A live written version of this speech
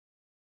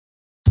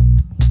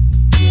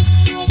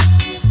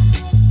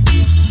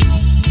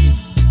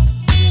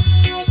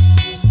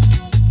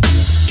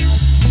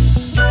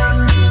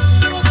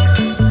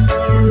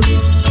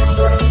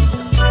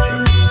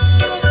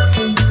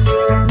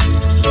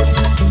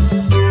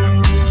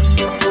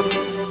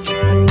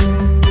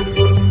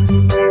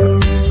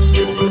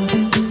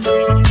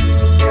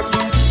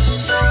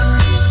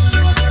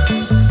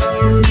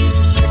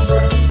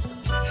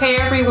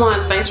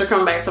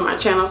coming back to my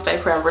channel, Stay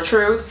Forever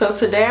True. So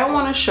today I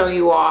want to show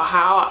you all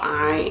how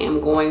I am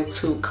going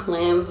to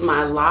cleanse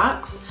my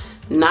locks.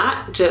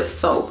 Not just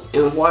soap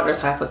and water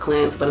type of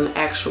cleanse, but an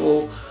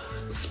actual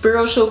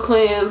spiritual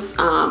cleanse.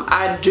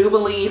 I do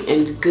believe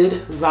in good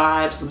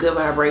vibes, good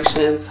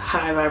vibrations,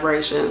 high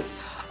vibrations,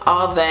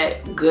 all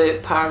that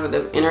good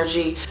positive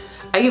energy.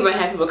 I even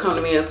have people come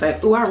to me and say,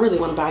 "Oh, I really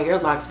want to buy your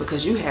locks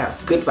because you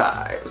have good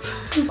vibes."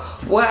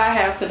 What I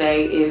have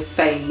today is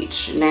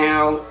sage.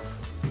 Now,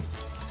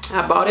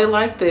 I bought it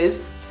like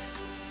this.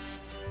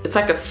 It's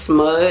like a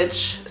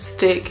smudge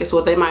stick is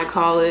what they might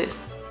call it.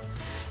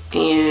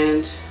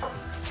 And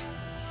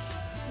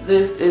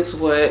this is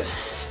what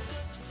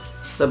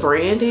the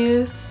brand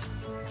is.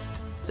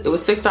 It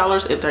was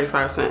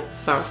 $6.35.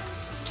 So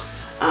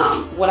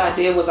what I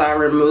did was I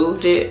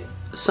removed it,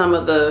 some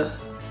of the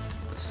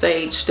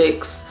sage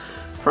sticks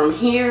from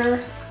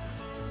here,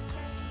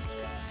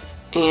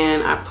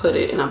 and I put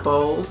it in a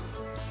bowl.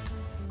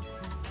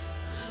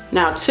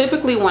 Now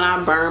typically when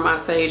I burn my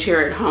sage here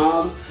at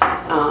home,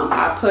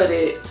 I put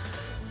it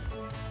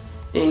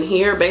in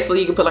here. Basically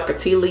you can put like a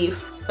tea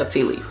leaf.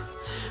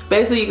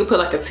 Basically you can put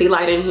like a tea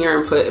light in here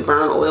and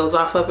burn oils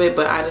off of it,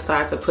 but I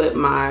decided to put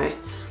my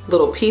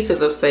little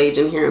pieces of sage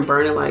in here and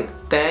burn it like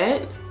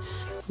that.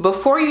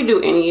 Before you do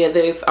any of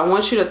this, I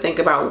want you to think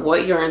about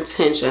what your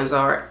intentions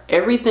are.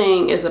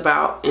 Everything is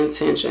about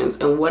intentions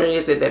and what it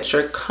is that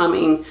you're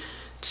coming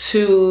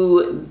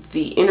to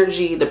the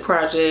energy, the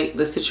project,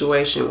 the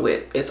situation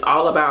with. It's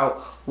all about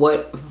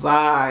what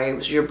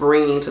vibes you're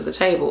bringing to the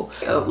table.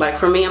 Like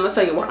for me, I'm gonna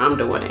tell you why I'm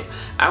doing it.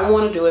 I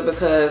want to do it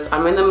because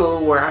I'm in the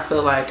mood where I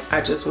feel like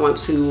I just want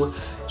to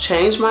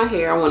change my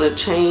hair. I want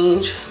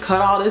to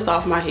cut all this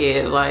off my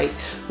head, like,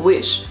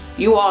 which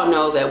you all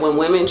know that when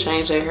women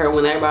change their hair,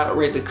 when they're about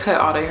ready to cut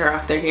all their hair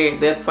off their head,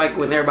 that's like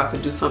when they're about to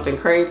do something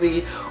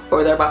crazy,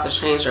 or they're about to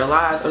change their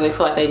lives, or they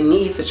feel like they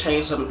need to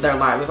change their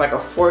life. It's like a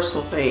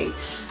forceful thing.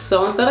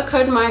 So instead of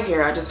cutting my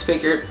hair, I just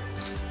figured,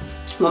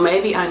 well,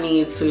 maybe I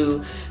need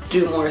to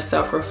do more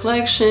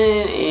self-reflection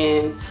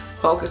and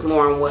focus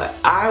more on what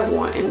I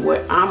want and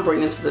what I'm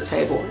bringing to the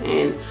table,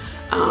 and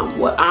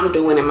what I'm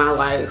doing in my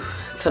life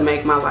to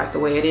make my life the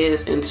way it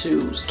is, and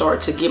to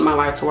start to get my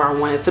life to where I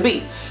want it to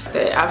be.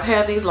 I've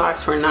had these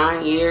locks for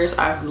 9 years.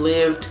 I've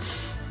lived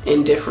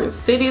in different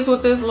cities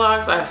with these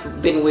locks.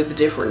 I've been with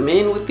different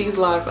men with these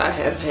locks. I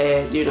have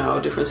had, you know,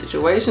 different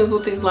situations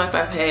with these locks.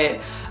 I've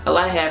had a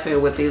lot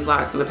happen with these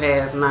locks in the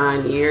past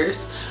 9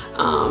 years.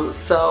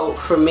 So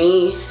for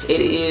me,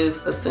 it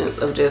is a sense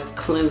of just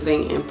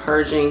cleansing and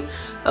purging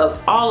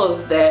of all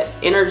of that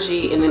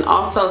energy, and then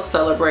also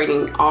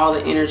celebrating all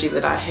the energy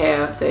that I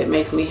have that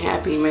makes me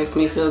happy, makes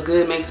me feel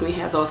good, makes me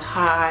have those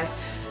high,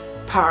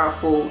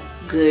 powerful,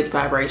 good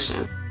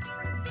vibrations.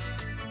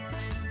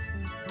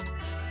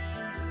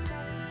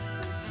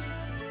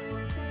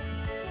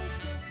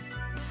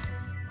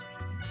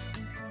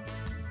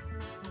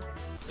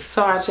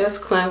 So I just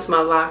cleansed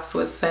my locks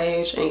with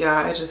sage, and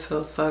y'all, it just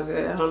feels so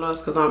good. I don't know,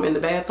 it's because I'm in the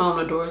bathroom,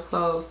 the door's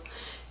closed,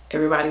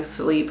 everybody's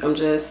asleep. I'm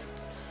just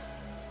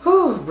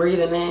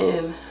breathing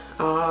in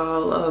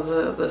all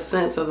of the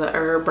scents of the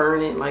herb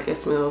burning. Like, it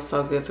smells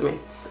so good to me,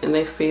 and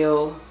they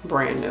feel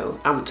brand new.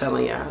 I'm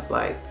telling y'all,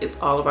 like, it's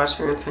all about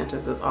your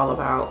intentions. It's all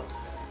about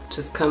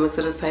just coming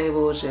to the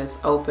table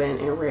just open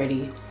and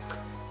ready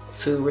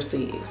to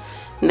receive.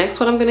 Next,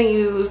 what I'm going to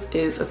use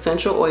is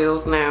essential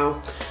oils.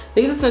 Now,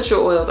 these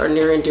essential oils are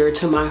near and dear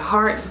to my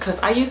heart because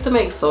I used to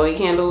make soy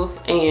candles,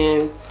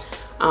 and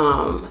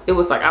it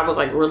was like I was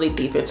like really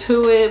deep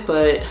into it,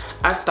 but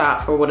I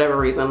stopped for whatever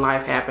reason.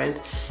 Life happened,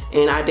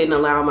 and I didn't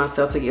allow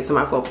myself to get to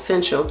my full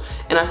potential.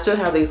 And I still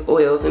have these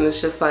oils, and it's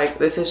just like,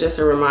 this is just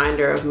a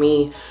reminder of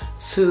me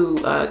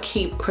to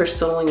keep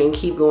pursuing and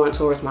keep going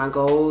towards my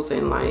goals,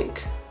 and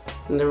like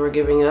never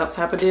giving up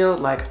type of deal,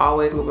 like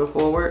always moving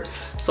forward.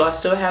 So I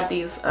still have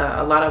these,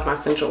 a lot of my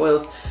essential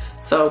oils.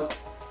 So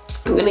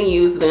I'm gonna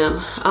use them.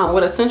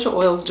 What essential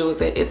oils do is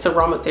that it's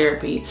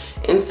aromatherapy.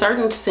 In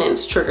certain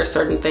sense, trigger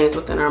certain things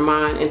within our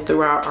mind and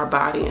throughout our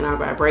body and our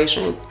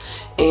vibrations.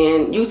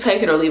 And you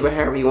take it or leave it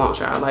however you want,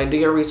 y'all. Like, do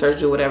your research,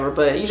 do whatever.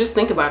 But you just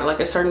think about it,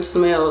 like a certain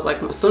smell,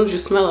 like as soon as you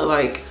smell it,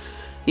 like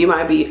you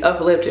might be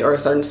uplifted, or a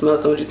certain smell,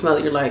 so when you smell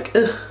it, you're like,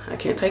 ugh, I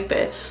can't take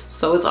that.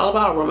 So it's all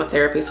about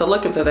aromatherapy, so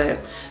look into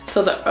that.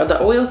 So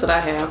the oils that I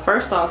have,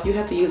 first off, you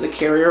have to use a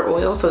carrier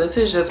oil. So this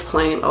is just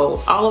plain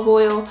old olive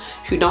oil.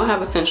 If you don't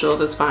have essentials,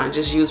 it's fine.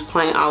 Just use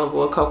plain olive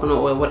oil, coconut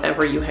oil,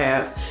 whatever you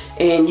have.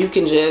 And you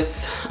can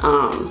just,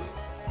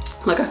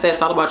 like I said,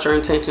 it's all about your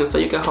intention. So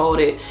you can hold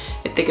it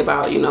and think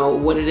about, you know,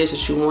 what it is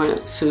that you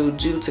want to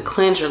do to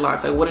cleanse your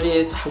locks. Like what it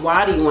is,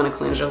 why do you want to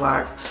cleanse your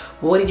locks?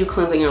 What are you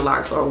cleansing your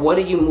locks, or what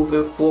are you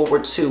moving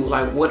forward to?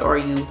 Like, what are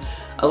you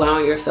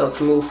allowing yourself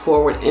to move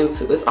forward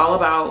into? It's all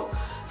about,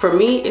 for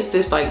me, it's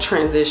this like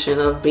transition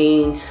of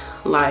being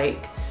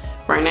like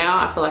Right now,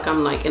 I feel like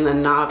I'm like in the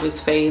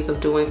novice phase of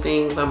doing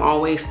things. I'm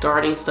always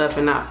starting stuff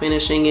and not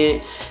finishing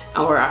it,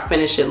 or I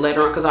finish it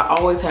later on, because I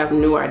always have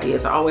new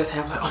ideas. I always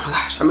have like, oh my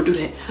gosh, I'm gonna do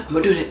that, I'm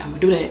gonna do that, I'm gonna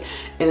do that.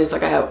 And it's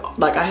like I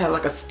have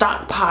like a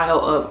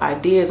stockpile of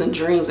ideas and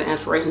dreams and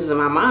aspirations in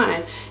my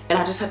mind, and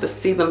I just have to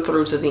see them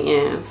through to the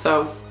end.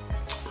 So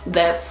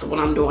that's what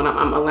I'm doing.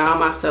 I'm allowing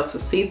myself to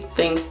see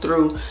things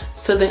through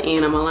to the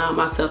end. I'm allowing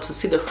myself to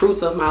see the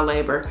fruits of my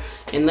labor,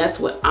 and that's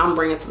what I'm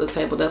bringing to the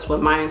table. That's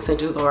what my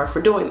intentions are for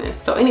doing this.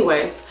 So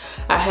anyways,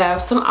 I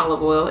have some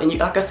olive oil, and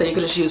like I said, you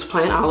could just use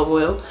plain olive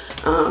oil,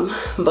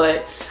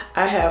 but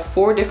I have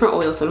 4 different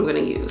oils that I'm going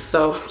to use.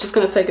 So I'm just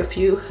going to take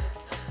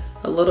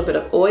a little bit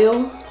of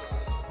oil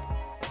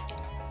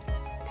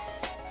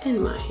in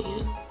my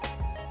hand.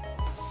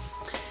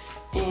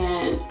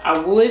 And I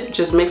would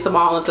just mix them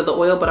all into the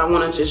oil, but I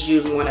want to just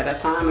use one at a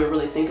time and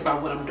really think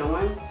about what I'm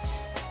doing.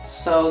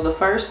 So the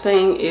first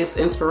thing is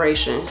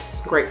inspiration,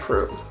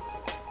 grapefruit.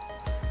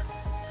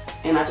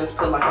 And I just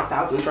put like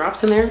 1,000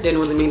 drops in there. Didn't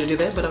really mean to do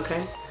that, but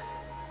okay.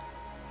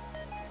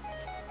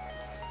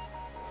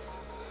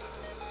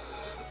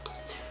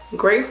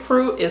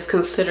 Grapefruit is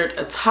considered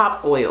a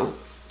top oil,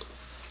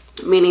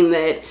 meaning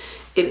that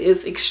it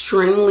is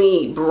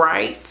extremely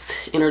bright,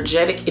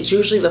 energetic. It's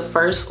usually the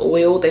first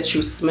oil that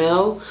you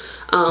smell.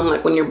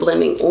 Like when you're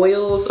blending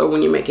oils or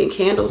when you're making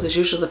candles, it's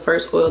usually the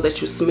first oil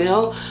that you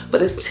smell,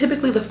 but it's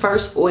typically the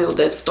first oil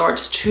that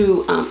starts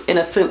to, in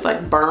a sense,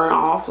 like burn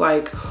off,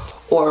 like,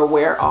 or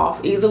wear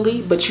off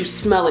easily, but you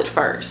smell it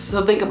first.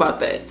 So think about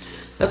that.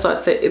 That's why I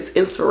said it's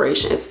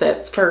inspiration. It's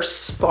that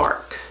first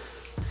spark.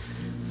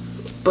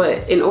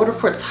 But in order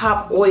for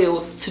top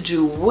oils to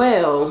do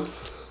well,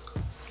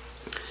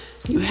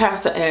 you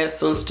have to add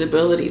some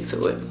stability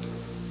to it.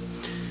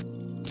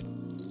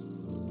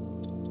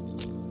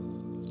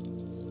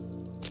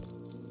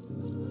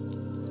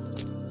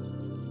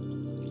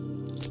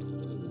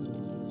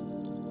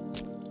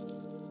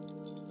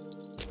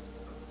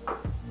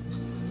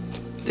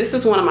 This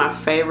is one of my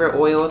favorite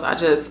oils. I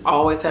just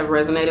always have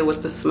resonated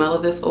with the smell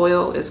of this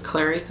oil. It's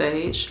clary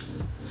sage.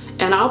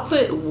 And I'll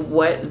put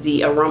what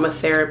the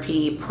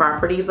aromatherapy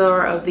properties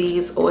are of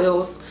these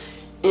oils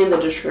in the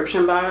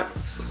description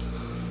box.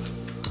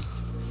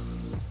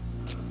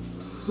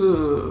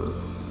 I'm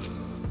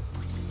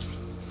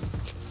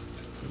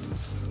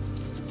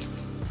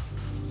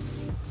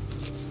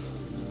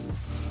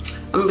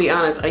gonna be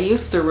honest, I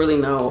used to really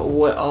know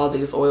what all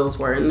these oils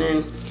were, and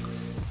then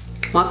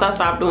once I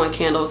stopped doing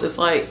candles, it's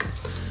like,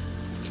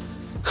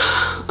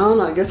 I don't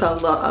know, I guess I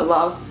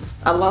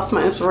lost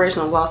my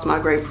inspiration. I lost my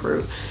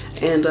grapefruit,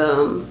 and I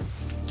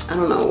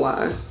don't know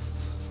why.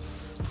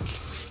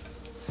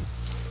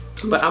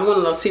 But I'm one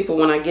of those people,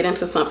 when I get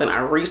into something, I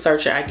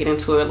research it, I get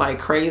into it like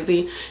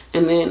crazy,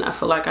 and then I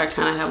feel like I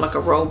kind of have like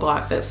a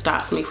roadblock that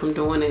stops me from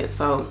doing it,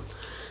 so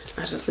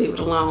I just leave it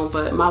alone.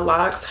 But my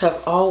locks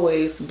have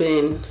always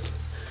been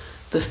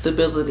the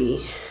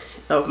stability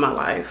of my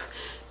life.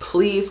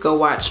 Please go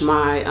watch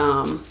my,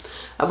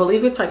 I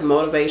believe it's like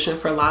motivation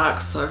for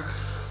locks or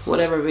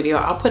whatever video.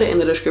 I'll put it in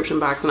the description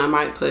box, and I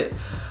might put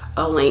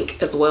a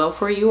link as well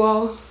for you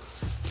all.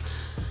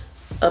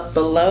 Up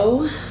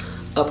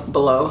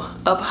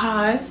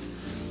high.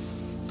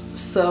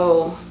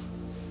 So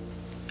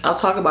I'll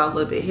talk about it a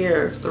little bit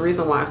here. The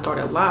reason why I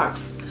started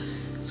Locks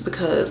is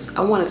because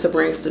I wanted to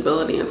bring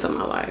stability into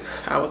my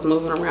life. I was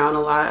moving around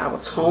a lot. I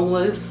was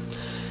homeless.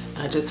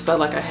 I just felt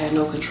like I had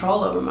no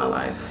control over my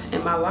life,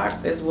 and my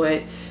locks is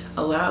what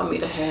allowed me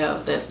to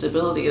have that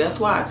stability. That's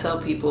why I tell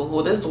people,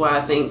 well, this is why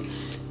I think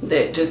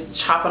that just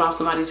chopping off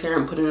somebody's hair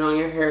and putting it on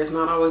your hair is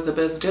not always the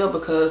best deal,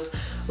 because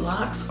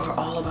locks are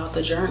all about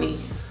the journey.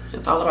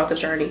 It's all about the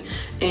journey.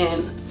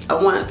 And I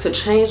want to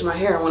change my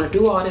hair. I want to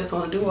do all this, I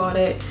want to do all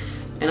that,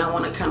 and I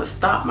want to kind of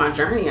stop my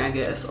journey, I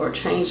guess, or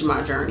change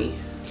my journey.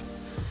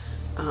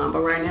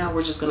 But right now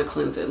we're just going to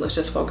cleanse it. Let's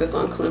just focus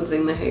on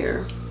cleansing the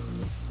hair.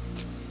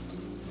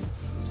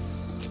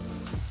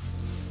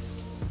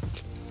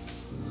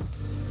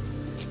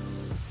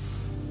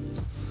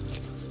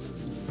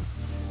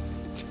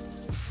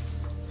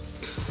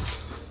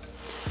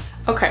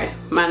 Okay,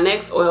 my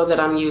next oil that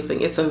I'm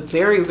using, it's a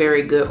very,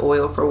 very good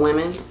oil for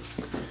women,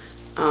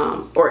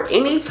 or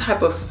any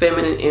type of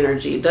feminine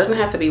energy. It doesn't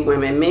have to be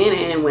women. Men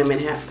and women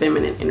have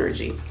feminine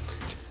energy.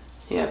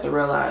 You have to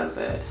realize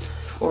that.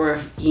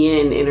 Or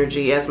yin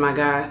energy, as my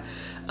guy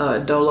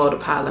Dolo the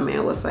Pilot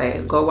Man would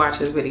say. Go watch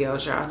his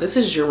videos, y'all. This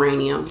is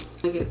geranium.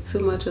 I get too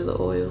much of the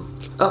oil.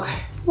 Okay.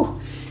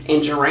 Whew.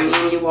 And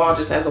geranium, you all,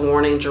 just as a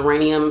warning,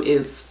 geranium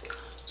is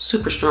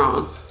super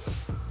strong.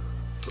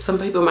 Some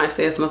people might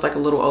say it smells like a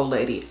little old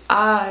lady.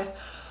 I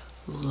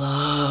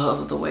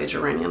love the way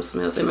geranium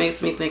smells. It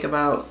makes me think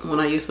about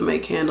when I used to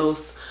make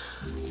candles.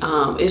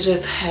 It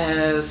just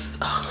has,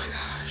 oh my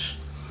gosh.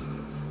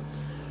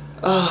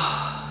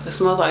 Oh, it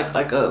smells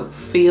like a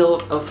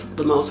field of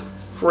the most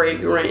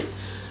fragrant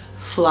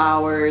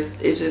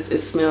flowers. It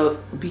smells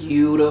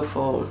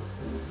beautiful.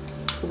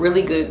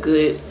 Really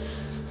good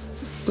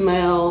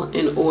smell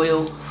and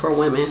oil for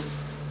women.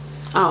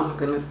 Oh my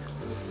goodness.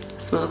 It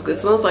smells good. It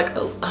smells like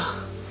a,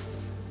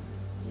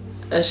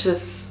 Let's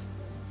just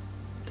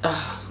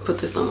put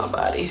this on my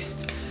body.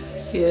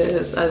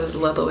 Yes, I just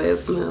love the way it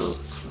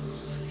smells.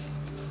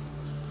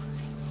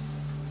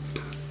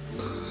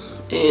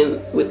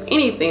 And with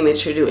anything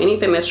that you do,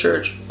 anything that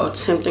you're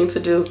attempting to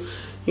do,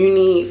 you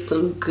need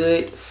some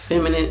good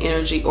feminine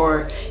energy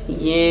or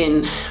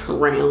yin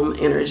realm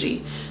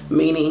energy,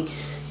 meaning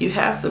you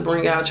have to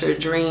bring out your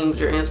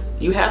dreams,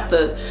 you have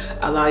to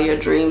allow your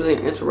dreams and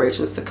your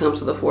inspirations to come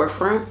to the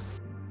forefront.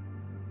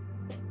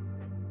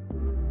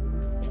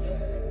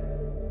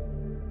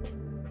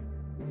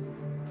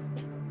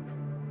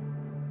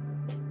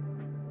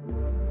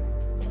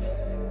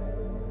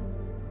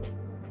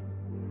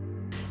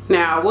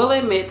 Now, I will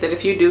admit that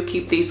if you do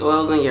keep these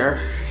oils in your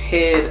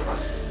head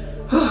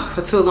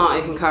for too long,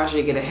 it can cause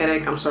you to get a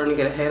headache. I'm starting to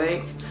get a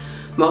headache,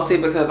 mostly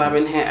because my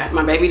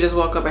baby just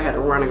woke up. I had to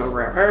run and go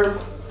grab her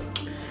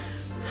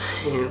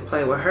and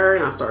play with her,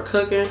 and I start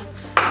cooking,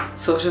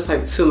 so it's just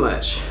like too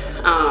much.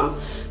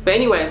 But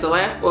anyways, the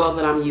last oil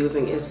that I'm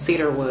using is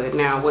cedarwood.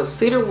 Now, what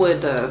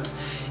cedarwood does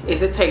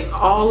is it takes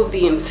all of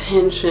the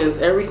intentions,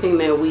 everything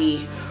that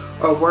we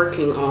are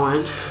working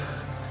on,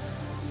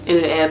 and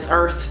it adds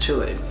earth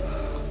to it.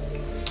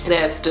 It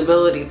adds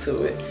stability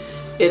to it.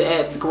 It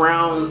adds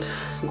groundedness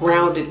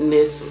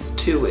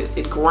to it.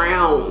 It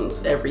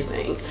grounds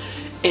everything.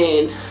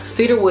 And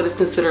cedarwood is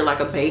considered like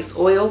a base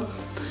oil,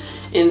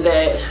 in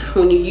that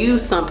when you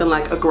use something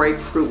like a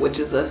grapefruit, which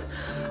is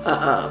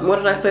what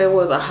did I say it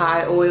was? A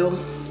high oil,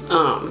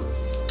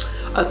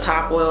 a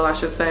top oil, I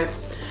should say.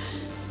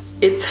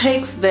 It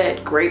takes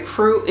that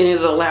grapefruit and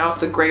it allows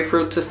the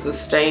grapefruit to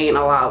sustain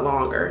a lot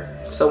longer.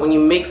 So when you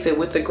mix it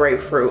with the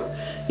grapefruit,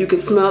 you can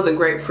smell the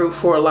grapefruit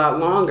for a lot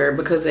longer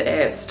because it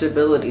adds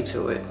stability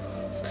to it.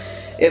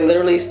 It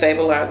literally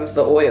stabilizes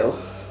the oil.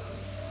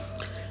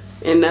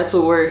 And that's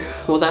what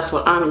that's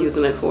what I'm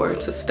using it for,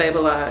 to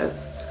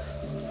stabilize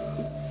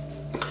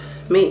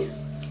me,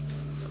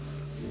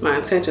 my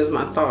intentions,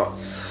 my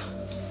thoughts,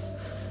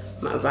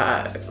 my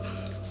vibe.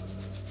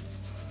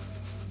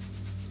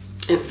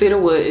 And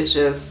cedarwood is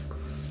just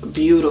a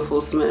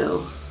beautiful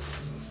smell.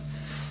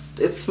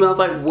 It smells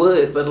like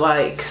wood, but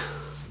like,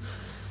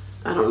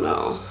 I don't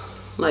know,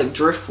 like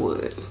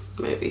driftwood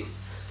maybe,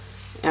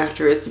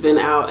 after it's been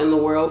out in the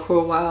world for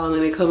a while and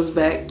then it comes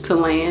back to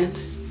land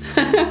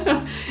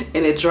and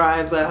it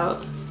dries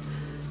out.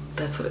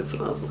 That's what it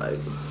smells like.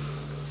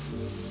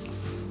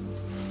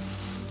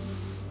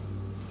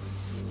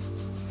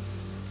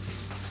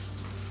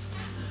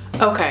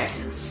 Okay,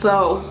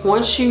 so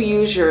once you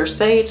use your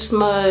sage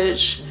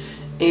smudge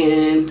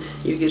and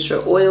you get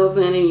your oils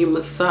in and you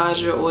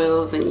massage your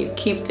oils and you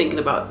keep thinking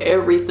about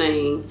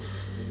everything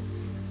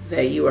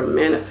that you are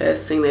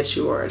manifesting, that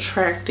you are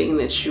attracting,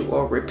 that you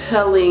are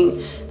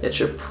repelling, that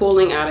you're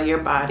pulling out of your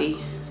body,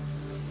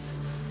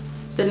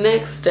 the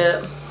next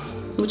step,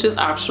 which is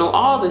optional,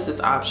 all this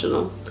is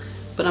optional,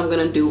 but I'm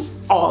gonna do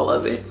all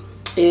of it,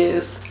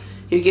 is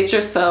you get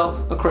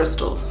yourself a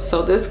crystal.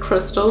 So this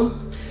crystal,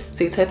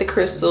 so you take the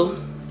crystal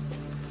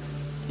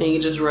and you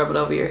just rub it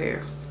over your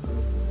hair.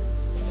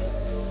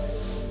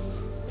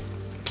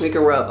 We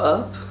can rub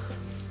up.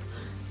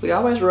 We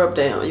always rub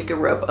down. You can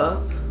rub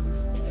up.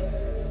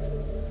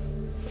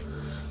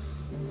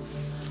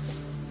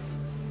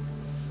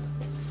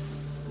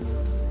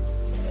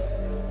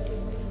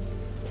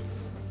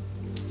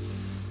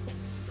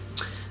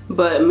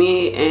 But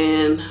me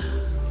and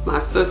my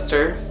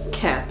sister,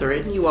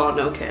 Catherine, you all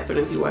know Catherine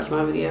if you watch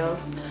my videos,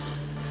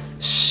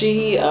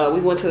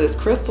 we went to this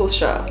crystal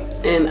shop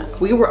and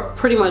we were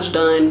pretty much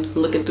done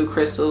looking through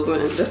crystals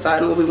and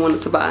deciding what we wanted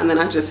to buy, and then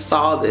I just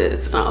saw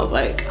this and I was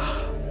like,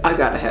 I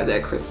gotta have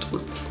that crystal.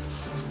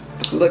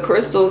 But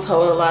crystals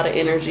hold a lot of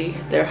energy,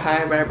 they're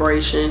high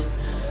vibration,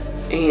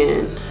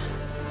 and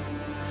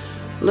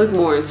look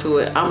more into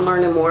it. I'm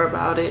learning more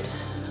about it.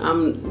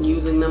 I'm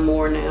using them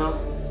more now,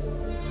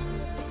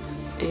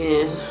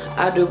 and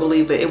I do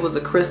believe that it was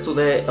a crystal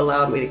that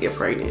allowed me to get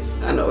pregnant.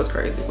 I know it's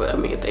crazy, but I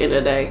mean, at the end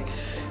of the day,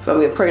 if I'm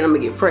getting pregnant, I'm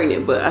gonna get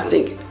pregnant. But I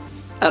think,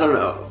 I don't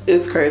know,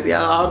 it's crazy.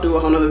 I'll do a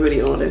whole nother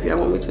video on it if y'all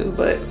want me to.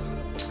 But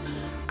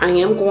I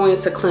am going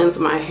to cleanse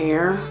my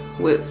hair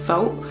with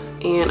soap,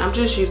 and I'm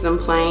just using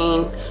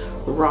plain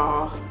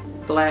raw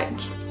black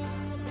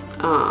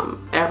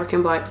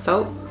African black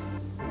soap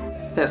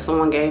that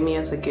someone gave me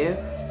as a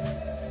gift.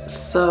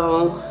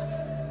 So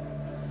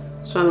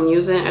I'm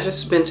using, I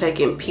just been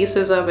taking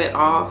pieces of it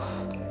off,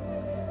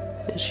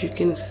 as you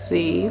can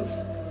see,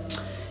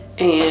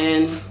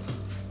 and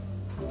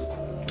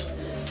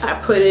I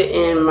put it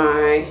in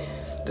my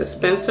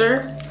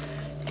dispenser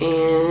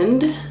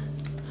and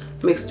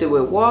mixed it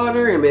with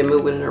water and been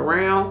moving it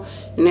around.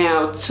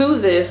 Now to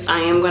this, I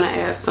am gonna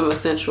add some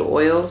essential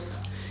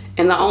oils,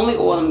 and the only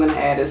oil I'm gonna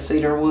add is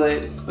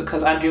cedarwood,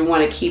 because I do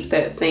wanna keep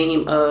that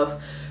theme of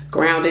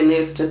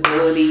groundedness,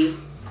 stability,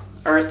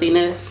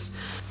 earthiness.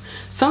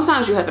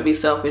 Sometimes you have to be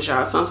selfish,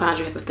 y'all. Sometimes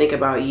you have to think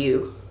about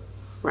you,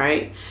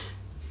 right?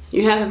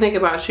 You have to think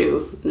about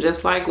you.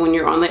 Just like when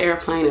you're on the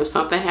airplane, if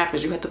something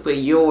happens, you have to put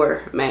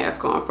your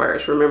mask on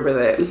first. Remember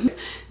that.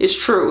 It's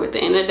true. At the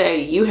end of the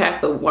day, you have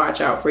to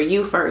watch out for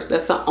you first.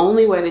 That's the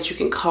only way that you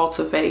can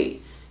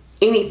cultivate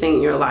anything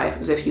in your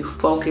life, is if you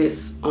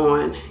focus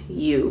on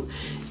you.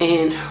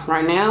 And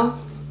right now,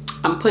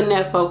 I'm putting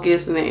that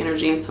focus and that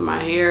energy into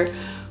my hair,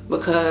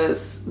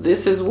 because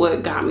this is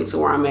what got me to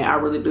where I'm at. I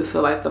really do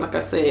feel like that. Like I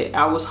said,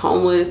 I was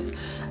homeless.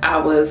 I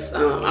was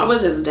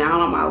just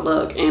down on my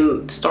luck,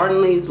 and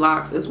starting these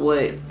locks is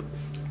what,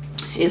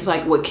 it's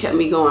like what kept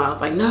me going. I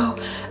was like, no,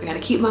 I gotta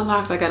keep my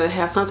locks. I gotta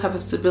have some type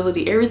of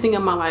stability. Everything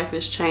in my life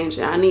is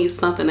changing. I need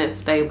something that's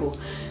stable.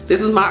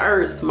 This is my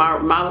earth. My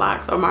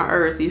locks are my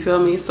earth. You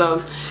feel me?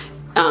 So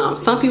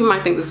some people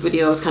might think this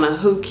video is kind of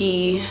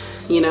hooky,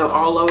 you know,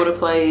 all over the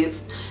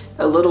place,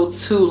 a little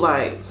too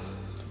like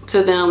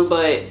to them,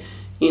 but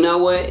you know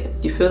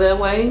what? You feel that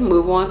way,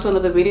 move on to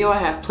another video. I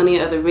have plenty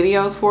of other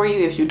videos for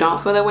you. If you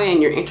don't feel that way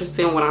and you're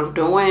interested in what I'm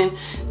doing,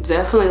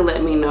 definitely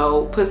let me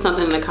know. Put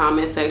something in the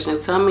comment section.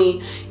 Tell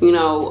me, you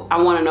know,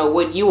 I want to know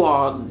what you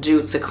all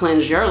do to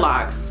cleanse your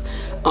locks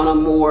on a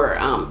more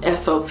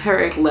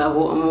esoteric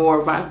level, a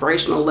more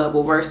vibrational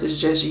level,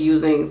 versus just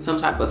using some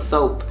type of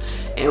soap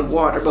and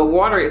water. But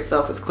water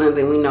itself is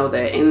cleansing, we know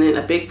that. And then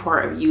a big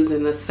part of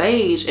using the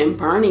sage and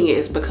burning it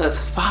is because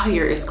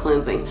fire is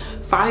cleansing.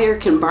 Fire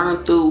can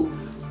burn through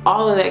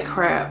all of that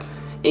crap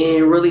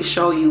and really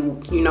show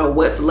you, you know,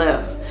 what's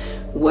left.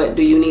 What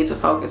do you need to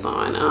focus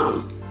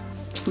on?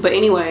 But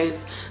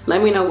anyways,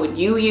 let me know what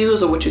you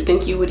use or what you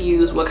think you would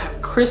use, what kind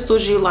of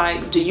crystals you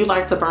like. Do you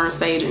like to burn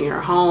sage in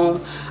your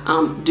home?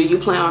 Do you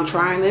plan on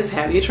trying this?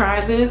 Have you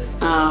tried this?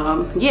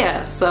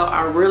 Yeah, so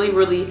I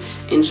really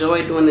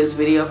enjoyed doing this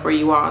video for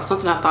you all.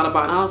 Something I thought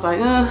about and I was like,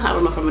 I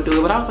don't know if I'm gonna do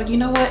it, but I was like, you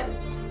know what?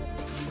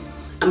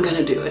 I'm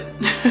gonna do it.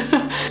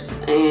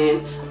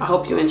 And I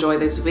hope you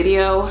enjoyed this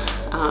video.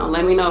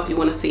 Let me know if you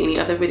want to see any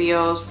other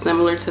videos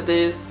similar to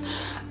this.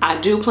 I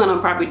do plan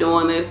on probably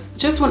doing this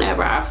just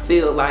whenever I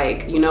feel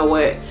like, you know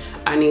what,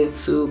 I need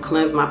to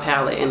cleanse my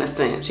palate in a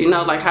sense. You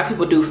know, like how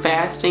people do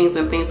fastings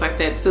and things like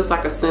that. It's just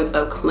like a sense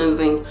of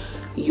cleansing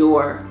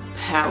your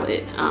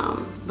palate,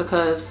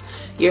 because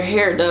your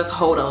hair does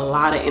hold a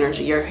lot of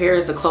energy. Your hair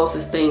is the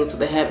closest thing to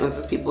the heavens,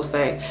 as people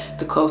say,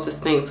 the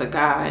closest thing to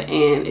God.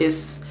 And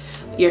it's,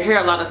 your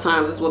hair a lot of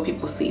times is what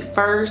people see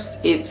first.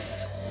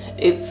 It's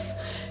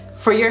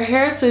for your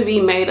hair to be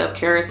made of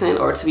keratin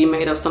or to be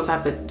made of some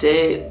type of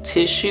dead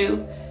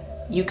tissue,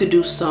 you could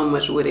do so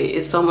much with it.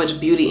 It's so much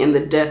beauty in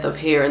the death of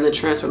hair and the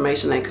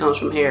transformation that comes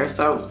from hair.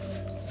 So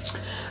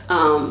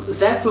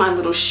that's my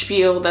little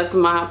spiel. That's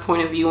my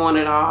point of view on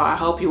it all. I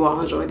hope you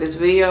all enjoyed this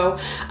video.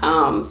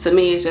 To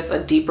me, it's just a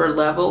deeper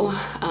level,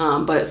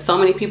 but so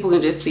many people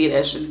can just see it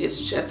as just,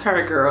 it's just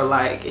her, girl.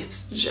 Like,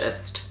 it's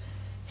just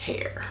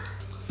hair.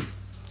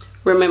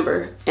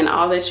 Remember, in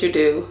all that you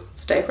do,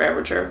 stay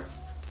forever true.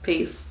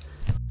 Peace.